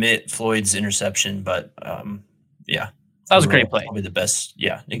omit Floyd's interception, but yeah. That was a great play. Probably the best.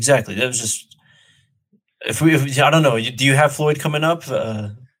 Yeah, exactly. That was just... If I don't know, do you have Floyd coming up?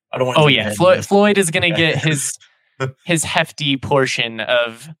 I don't want. Oh yeah, Floyd is going to get his hefty portion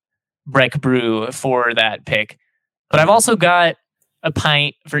of Breck Brew for that pick. But I've also got a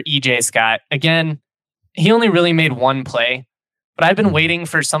pint for EJ Scott. Again, he only really made one play, but I've been waiting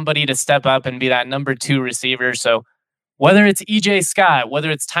for somebody to step up and be that number 2 receiver. So whether it's EJ Scott,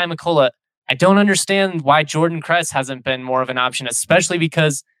 whether it's Ty McCullough, I don't understand why Jordan Kress hasn't been more of an option, especially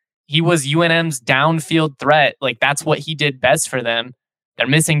because he was UNM's downfield threat. Like, that's what he did best for them. They're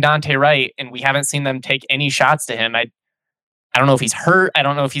missing Dante Wright, and we haven't seen them take any shots to him. I don't know if he's hurt. I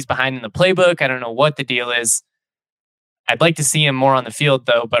don't know if he's behind in the playbook. I don't know what the deal is. I'd like to see him more on the field,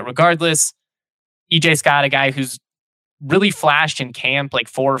 though. But regardless, EJ Scott, a guy who's really flashed in camp like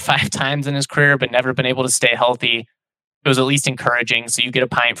 4 or 5 times in his career, but never been able to stay healthy. It was at least encouraging. So you get a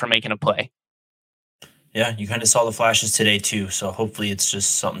pint for making a play. Yeah, you kind of saw the flashes today, too. So hopefully it's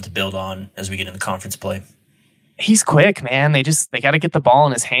just something to build on as we get into conference play. He's quick, man. They got to get the ball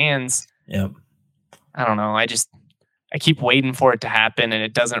in his hands. Yep. I don't know. I keep waiting for it to happen, and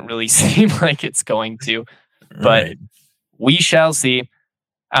it doesn't really seem like it's going to. But we shall see.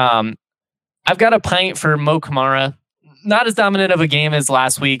 I've got a pint for Mo Kamara. Not as dominant of a game as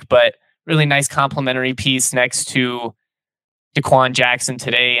last week, but really nice complimentary piece next to Daquan Jackson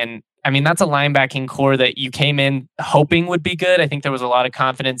today. And I mean, that's a linebacking core that you came in hoping would be good. I think there was a lot of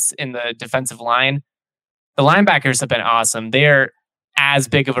confidence in the defensive line. The linebackers have been awesome. They're as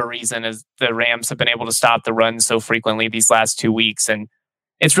big of a reason as the Rams have been able to stop the run so frequently these last 2 weeks. And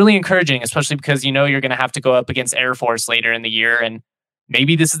it's really encouraging, especially because you know you're going to have to go up against Air Force later in the year. And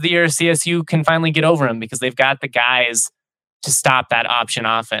maybe this is the year CSU can finally get over them because they've got the guys to stop that option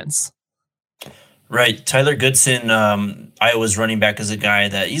offense. Right. Tyler Goodson, Iowa's running back, is a guy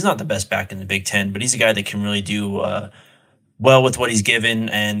that he's not the best back in the Big Ten, but he's a guy that can really do well with what he's given.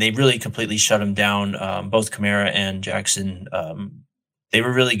 And they really completely shut him down. Both Kamara and Jackson, they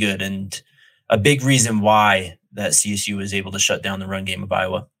were really good. And a big reason why that CSU was able to shut down the run game of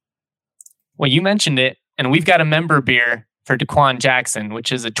Iowa. Well, you mentioned it, and we've got a member beer for DaQuan Jackson,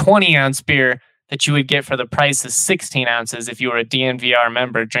 which is a 20-ounce beer that you would get for the price of 16 ounces if you were a DNVR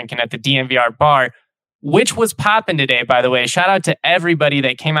member drinking at the DNVR bar, which was popping today, by the way. Shout out to everybody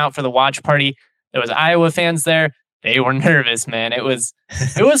that came out for the watch party. There was Iowa fans there. They were nervous, man. It was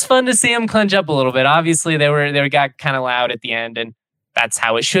fun to see them clinch up a little bit. Obviously, they got kind of loud at the end, and that's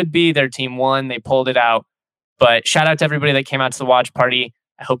how it should be. Their team won. They pulled it out. But shout out to everybody that came out to the watch party.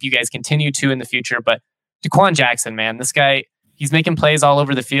 I hope you guys continue to in the future. But DaQuan Jackson, man, this guy, he's making plays all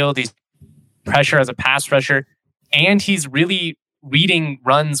over the field. He's pressure as a pass rusher, and he's really reading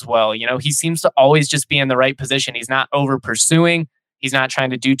runs well. You know, he seems to always just be in the right position. He's not over pursuing. He's not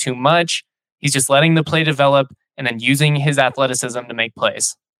trying to do too much. He's just letting the play develop and then using his athleticism to make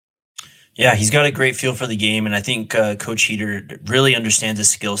plays. Yeah, he's got a great feel for the game, and I think Coach Heater really understands his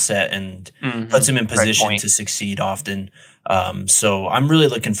skill set and puts him in position to succeed often. So I'm really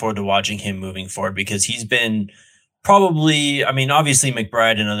looking forward to watching him moving forward because he's been probably, I mean, obviously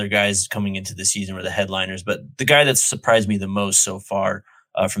McBride and other guys coming into the season were the headliners, but the guy that's surprised me the most so far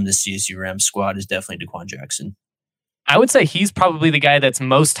from the CSU Rams squad is definitely DaQuan Jackson. I would say he's probably the guy that's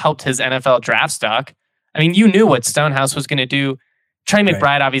most helped his NFL draft stock. I mean, you knew what Stonehouse was going to do. Trey McBride,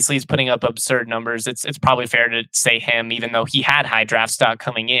 right, obviously, is putting up absurd numbers. It's probably fair to say him, even though he had high draft stock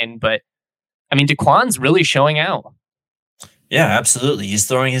coming in. But, I mean, DaQuan's really showing out. Yeah, absolutely. He's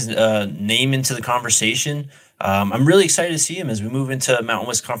throwing his name into the conversation. I'm really excited to see him as we move into Mountain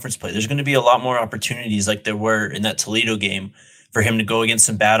West Conference play. There's going to be a lot more opportunities like there were in that Toledo game for him to go against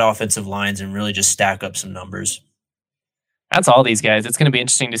some bad offensive lines and really just stack up some numbers. That's all these guys. It's going to be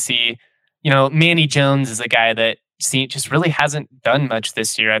interesting to see. You know, Manny Jones is a guy that just really hasn't done much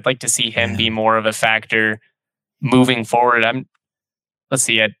this year. I'd like to see him be more of a factor moving forward. Let's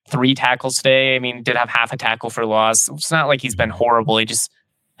see, had 3 tackles today. I mean, did have half a tackle for loss. It's not like he's been horrible. He just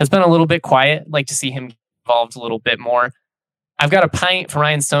has been a little bit quiet. I'd like to see him involved a little bit more. I've got a pint for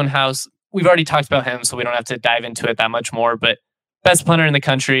Ryan Stonehouse. We've already talked about him, so we don't have to dive into it that much more, but best punter in the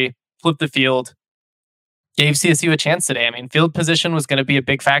country, flipped the field, gave CSU a chance today. I mean, field position was going to be a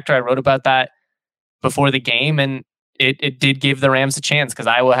big factor. I wrote about that before the game, and it did give the Rams a chance because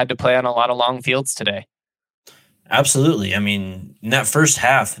Iowa had to play on a lot of long fields today. Absolutely. I mean, in that first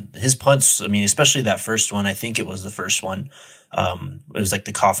half, his punts, I mean, especially that first one, I think it was the first one. It was like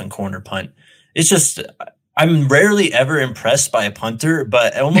the coffin corner punt. It's just, I'm rarely ever impressed by a punter,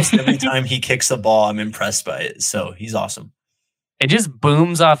 but almost every time he kicks the ball, I'm impressed by it. So he's awesome. It just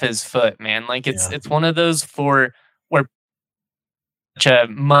booms off his foot, man. Like it's one of those where such a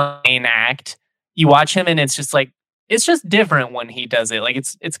mundane act. You watch him and it's just different when he does it. Like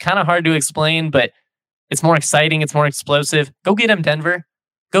it's kind of hard to explain, but it's more exciting. It's more explosive. Go get him, Denver.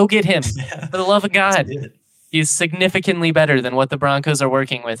 Go get him. For the love of God. He's significantly better than what the Broncos are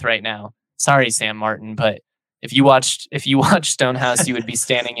working with right now. Sorry, Sam Martin, but if you watched Stonehouse, you would be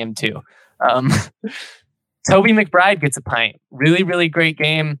standing him too. Toby McBride gets a pint. Really, really great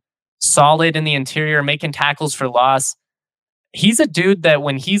game. Solid in the interior, making tackles for loss. He's a dude that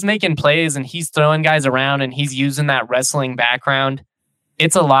when he's making plays and he's throwing guys around and he's using that wrestling background,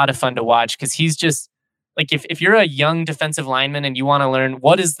 it's a lot of fun to watch because he's just like, if you're a young defensive lineman and you want to learn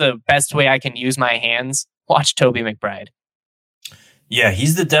what is the best way I can use my hands, watch Toby McBride. Yeah,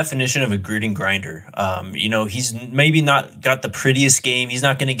 he's the definition of a grit and grinder. He's maybe not got the prettiest game. He's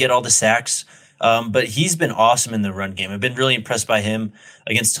not going to get all the sacks, but he's been awesome in the run game. I've been really impressed by him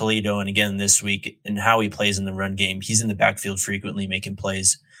against Toledo and again this week and how he plays in the run game. He's in the backfield frequently making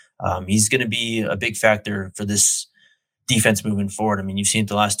plays. He's going to be a big factor for this defense moving forward. I mean, you've seen it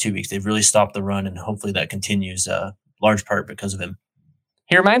the last 2 weeks. They've really stopped the run, and hopefully that continues, large part because of him.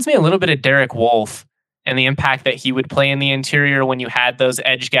 He reminds me a little bit of Derek Wolfe and the impact that he would play in the interior when you had those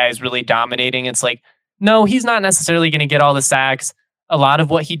edge guys really dominating. It's like, no, he's not necessarily going to get all the sacks. A lot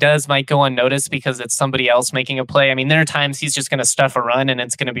of what he does might go unnoticed because it's somebody else making a play. I mean, there are times he's just going to stuff a run and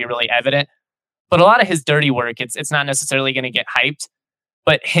it's going to be really evident. But a lot of his dirty work, it's not necessarily going to get hyped.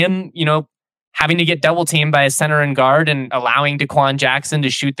 But him, having to get double teamed by a center and guard and allowing DaQuan Jackson to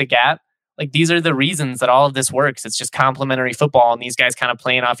shoot the gap, like these are the reasons that all of this works. It's just complementary football and these guys kind of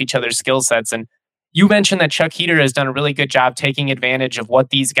playing off each other's skill sets. And you mentioned that Chuck Heater has done a really good job taking advantage of what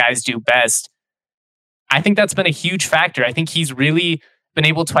these guys do best. I think that's been a huge factor. I think he's really been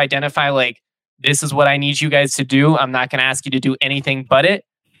able to identify, like, this is what I need you guys to do. I'm not going to ask you to do anything but it.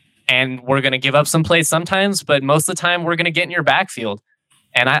 And we're going to give up some plays sometimes, but most of the time we're going to get in your backfield.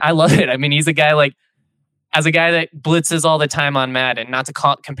 And I love it. I mean, he's a guy as a guy that blitzes all the time on Madden, not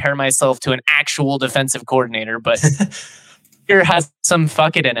to compare myself to an actual defensive coordinator, but here has some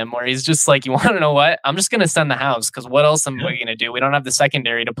fuck it in him where he's just like, you want to know what? I'm just going to send the house because what else am I going to do? We don't have the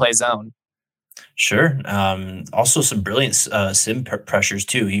secondary to play zone. Sure. Also some brilliant sim pressures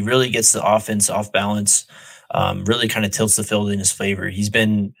too. He really gets the offense off balance, really kind of tilts the field in his favor. He's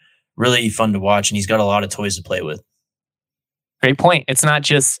been really fun to watch and he's got a lot of toys to play with. Great point. It's not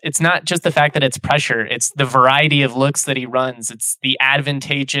just the fact that it's pressure. It's the variety of looks that he runs. It's the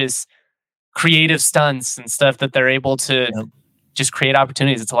advantageous creative stunts and stuff that they're able to just create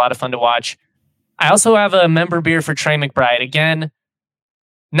opportunities. It's a lot of fun to watch. I also have a member beer for Trey McBride. Again,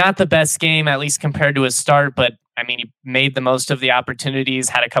 not the best game, at least compared to his start, but I mean, he made the most of the opportunities,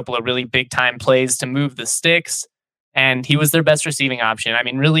 had a couple of really big time plays to move the sticks, and he was their best receiving option. I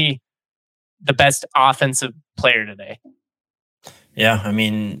mean, really the best offensive player today. Yeah, I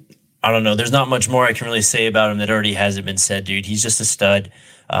mean, I don't know. There's not much more I can really say about him that already hasn't been said, dude. He's just a stud.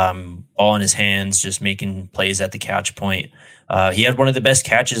 Ball in his hands, just making plays at the catch point. He had one of the best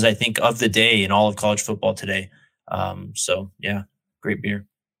catches, I think, of the day in all of college football today. So, yeah, great beer.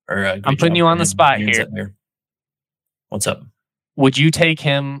 I'm putting you on the spot here. What's up? Would you take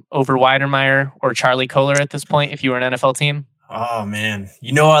him over Weidermeyer or Charlie Kolar at this point if you were an NFL team? Oh, man.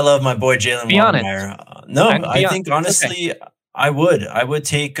 I love my boy Jalen Weidermeyer. No, I think, honestly... Okay. I would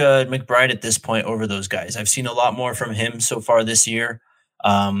take McBride at this point over those guys. I've seen a lot more from him so far this year.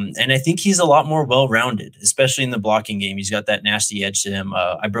 And I think he's a lot more well-rounded, especially in the blocking game. He's got that nasty edge to him.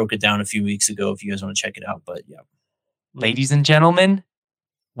 I broke it down a few weeks ago if you guys want to check it out. But yeah. Ladies and gentlemen,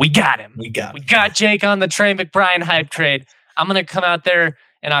 we got him. We got Jake on the Trey McBride hype trade. I'm going to come out there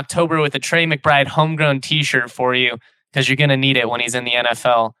in October with a Trey McBride homegrown t-shirt for you because you're going to need it when he's in the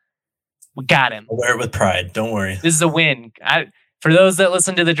NFL. We got him. I'll wear it with pride. Don't worry. This is a win. For those that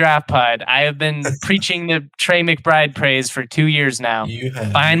listen to the Draft Pod, I have been preaching the Trey McBride praise for 2 years now.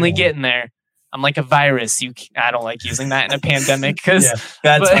 Finally getting there. I'm like a virus. I don't like using that in a pandemic because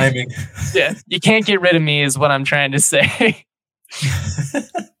bad timing. Yeah, you can't get rid of me is what I'm trying to say.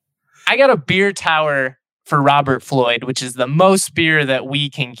 I got a beer tower for Robert Floyd, which is the most beer that we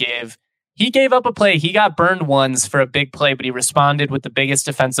can give. He gave up a play. He got burned once for a big play, but he responded with the biggest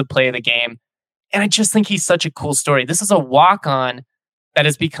defensive play of the game. And I just think he's such a cool story. This is a walk-on that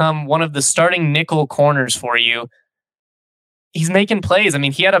has become one of the starting nickel corners for you. He's making plays. I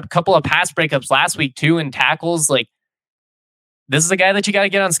mean, he had a couple of pass breakups last week too and tackles. Like, this is a guy that you got to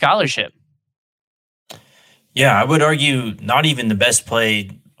get on scholarship. Yeah, I would argue not even the best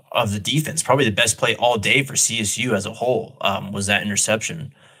play of the defense. Probably the best play all day for CSU as a whole was that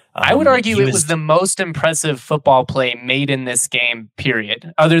interception. I would argue it was the most impressive football play made in this game,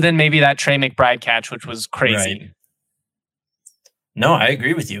 period. Other than maybe that Trey McBride catch, which was crazy. Right. No, I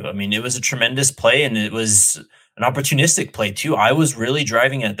agree with you. I mean, it was a tremendous play, and it was an opportunistic play, too. I was really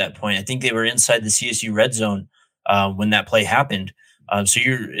driving at that point. I think they were inside the CSU red zone when that play happened.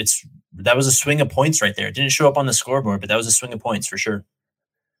 That was a swing of points right there. It didn't show up on the scoreboard, but that was a swing of points for sure.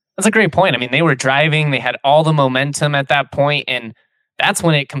 That's a great point. I mean, they were driving. They had all the momentum at that point, and that's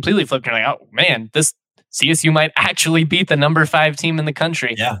when it completely flipped. You're like, oh man, this CSU might actually beat the number 5 team in the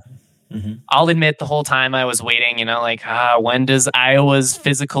country. Yeah. Mm-hmm. I'll admit the whole time I was waiting, when does Iowa's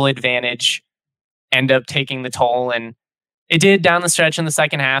physical advantage end up taking the toll? And it did down the stretch in the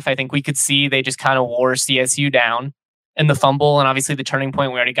second half. I think we could see they just kind of wore CSU down, and the fumble and obviously the turning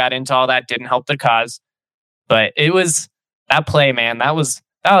point. We already got into all that, didn't help their cause, but it was that play, man. That was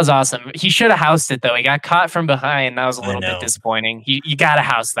awesome. He should have housed it, though. He got caught from behind. That was a little bit disappointing. You got to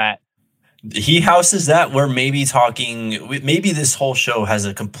house that. He houses that. We're maybe this whole show has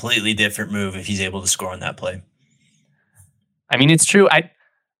a completely different move if he's able to score on that play. I mean, it's true. I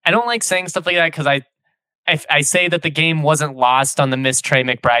don't like saying stuff like that because I say that the game wasn't lost on the missed Trey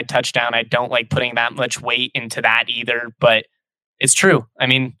McBride touchdown. I don't like putting that much weight into that either, but it's true. I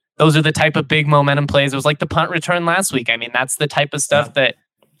mean, those are the type of big momentum plays. It was like the punt return last week. I mean, that's the type of stuff that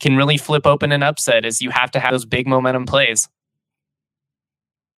can really flip open an upset is you have to have those big momentum plays.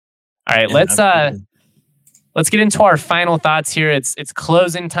 All right, let's get into our final thoughts here. It's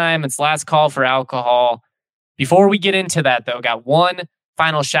closing time. It's last call for alcohol. Before we get into that, though, got one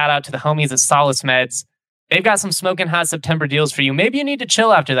final shout out to the homies at Solace Meds. They've got some smoking hot September deals for you. Maybe you need to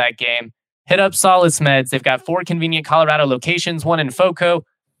chill after that game. Hit up Solace Meds. They've got 4 convenient Colorado locations, 1 in FOCO,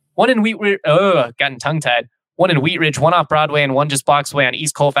 1 in Wheat Ridge, gotten tongue-tied, 1 in Wheat Ridge, 1 off Broadway, and 1 just blocks away on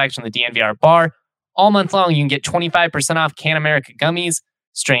East Colfax from the DNVR bar. All month long, you can get 25% off Can America gummies.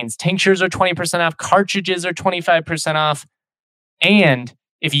 Strains tinctures are 20% off. Cartridges are 25% off. And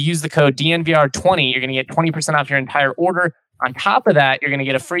if you use the code DNVR20, you're going to get 20% off your entire order. On top of that, you're going to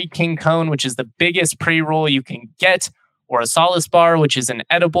get a free King Cone, which is the biggest pre-roll you can get, or a Solace Bar, which is an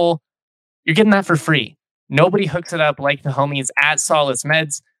edible. You're getting that for free. Nobody hooks it up like the homies at Solace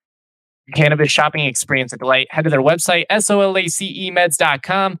Meds. Cannabis shopping experience a delight. Head to their website,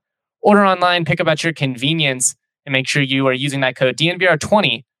 solacemeds.com. Order online, pick up at your convenience, and make sure you are using that code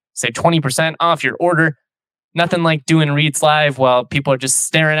DNVR20. Save 20% off your order. Nothing like doing reads live while people are just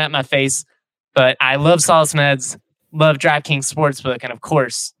staring at my face. But I love Solace Meds, love DraftKings Sportsbook, and of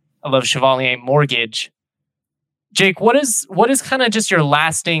course, I love Chevalier Mortgage. Jake, what is kind of just your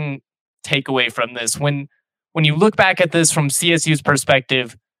lasting takeaway from this? When you look back at this from CSU's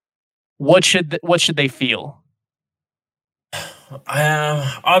perspective, what should they feel?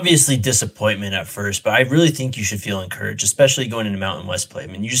 Obviously disappointment at first, but I really think you should feel encouraged, especially going into Mountain West play. I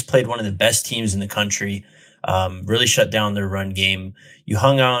mean, you just played one of the best teams in the country, really shut down their run game. You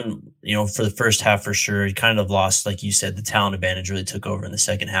hung on, for the first half for sure. You kind of lost, like you said, the talent advantage really took over in the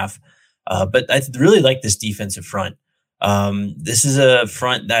second half. But I really like this defensive front. This is a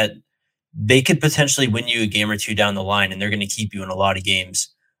front that they could potentially win you a game or two down the line, and they're going to keep you in a lot of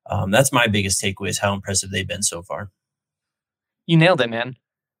games. That's my biggest takeaway, is how impressive they've been so far. You nailed it, man.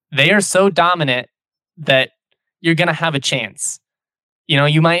 They are so dominant that you're going to have a chance.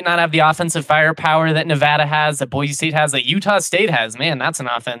 You might not have the offensive firepower that Nevada has, that Boise State has, that Utah State has. Man, that's an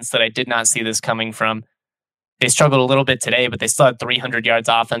offense that I did not see this coming from. They struggled a little bit today, but they still had 300 yards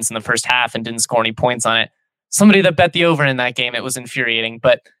offense in the first half and didn't score any points on it. Somebody that bet the over in that game, it was infuriating,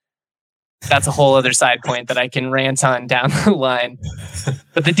 but that's a whole other side point that I can rant on down the line.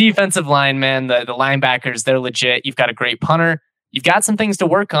 But the defensive line, man, the linebackers, they're legit. You've got a great punter. You've got some things to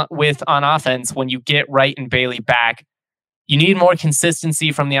work with on offense when you get Wright and Bailey back. You need more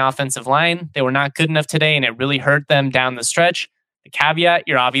consistency from the offensive line. They were not good enough today, and it really hurt them down the stretch. The caveat,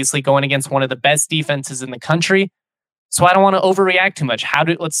 you're obviously going against one of the best defenses in the country. So I don't want to overreact too much.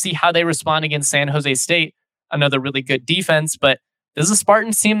 Let's see how they respond against San Jose State, another really good defense. But this is a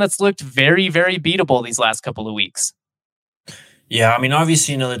Spartans team that's looked very, very beatable these last couple of weeks. Yeah, I mean,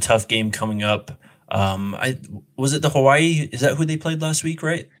 obviously another tough game coming up. Was it the Hawaii? Is that who they played last week,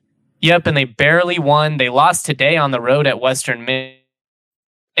 right? Yep, and they barely won. They lost today on the road at Western Michigan.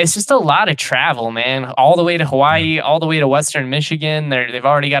 It's just a lot of travel, man. All the way to Hawaii, all the way to Western Michigan. They've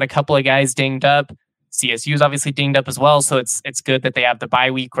already got a couple of guys dinged up. CSU's obviously dinged up as well, so it's good that they have the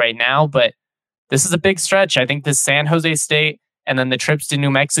bye week right now. But this is a big stretch. I think this San Jose State and then the trips to New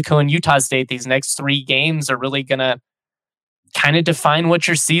Mexico and Utah State, these next 3 games are really going to kind of define what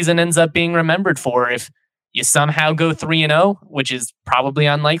your season ends up being remembered for. If you somehow go 3-0, which is probably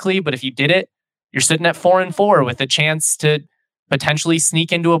unlikely, but if you did it, you're sitting at 4-4 with a chance to potentially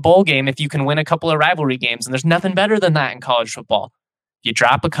sneak into a bowl game if you can win a couple of rivalry games. And there's nothing better than that in college football. You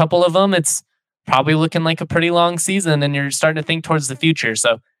drop a couple of them, it's probably looking like a pretty long season, and you're starting to think towards the future.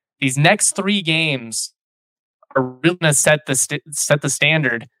 So these next 3 games are really going to set the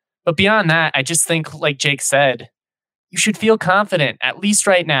standard. But beyond that, I just think, like Jake said, you should feel confident, at least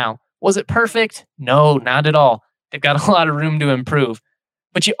right now. Was it perfect? No, not at all. They've got a lot of room to improve.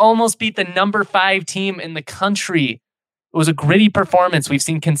 But you almost beat the number 5 team in the country. It was a gritty performance. We've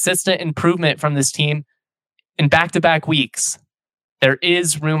seen consistent improvement from this team in back-to-back weeks. There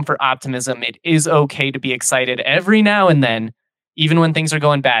is room for optimism. It is okay to be excited every now and then, even when things are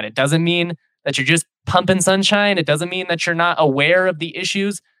going bad. It doesn't mean that you're just pumping sunshine. It doesn't mean that you're not aware of the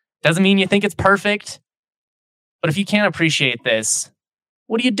issues. It doesn't mean you think it's perfect. But if you can't appreciate this,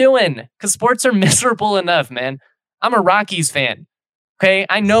 what are you doing? Because sports are miserable enough, man. I'm a Rockies fan. Okay,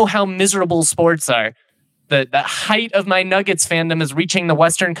 I know how miserable sports are. The height of my Nuggets fandom is reaching the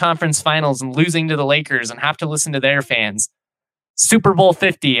Western Conference Finals and losing to the Lakers and have to listen to their fans. Super Bowl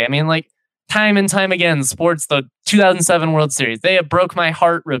 50. I mean, like, time and time again, sports, the 2007 World Series, they have broke my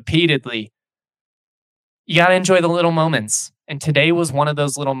heart repeatedly. You got to enjoy the little moments. And today was one of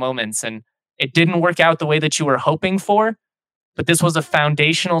those little moments. And it didn't work out the way that you were hoping for, but this was a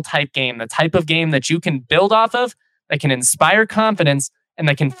foundational type game, the type of game that you can build off of, that can inspire confidence, and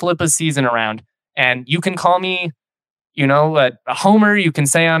that can flip a season around. And you can call me, a homer. You can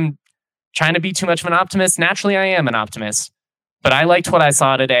say I'm trying to be too much of an optimist. Naturally, I am an optimist. But I liked what I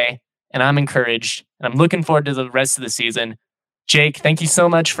saw today, and I'm encouraged, and I'm looking forward to the rest of the season. Jake, thank you so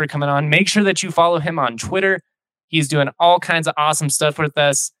much for coming on. Make sure that you follow him on Twitter. He's doing all kinds of awesome stuff with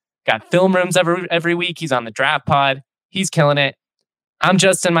us. Got film rooms every week. He's on the Draft Pod. He's killing it. I'm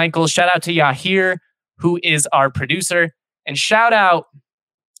Justin Michael. Shout out to Yahir, who is our producer. And shout out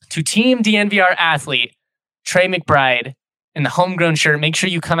to Team DNVR athlete, Trey McBride, in the homegrown shirt. Make sure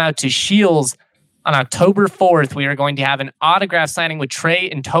you come out to Shields on October 4th. We are going to have an autograph signing with Trey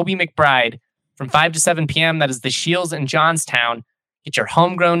and Toby McBride from 5 to 7 p.m. That is the Shields in Johnstown. Get your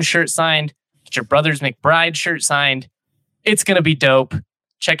homegrown shirt signed. Get your Brothers McBride shirt signed. It's going to be dope.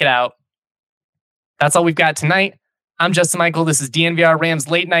 Check it out. That's all we've got tonight. I'm Justin Michael. This is DNVR Rams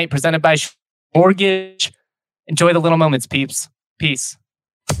Late Night presented by Mortgage. Enjoy the little moments, peeps. Peace.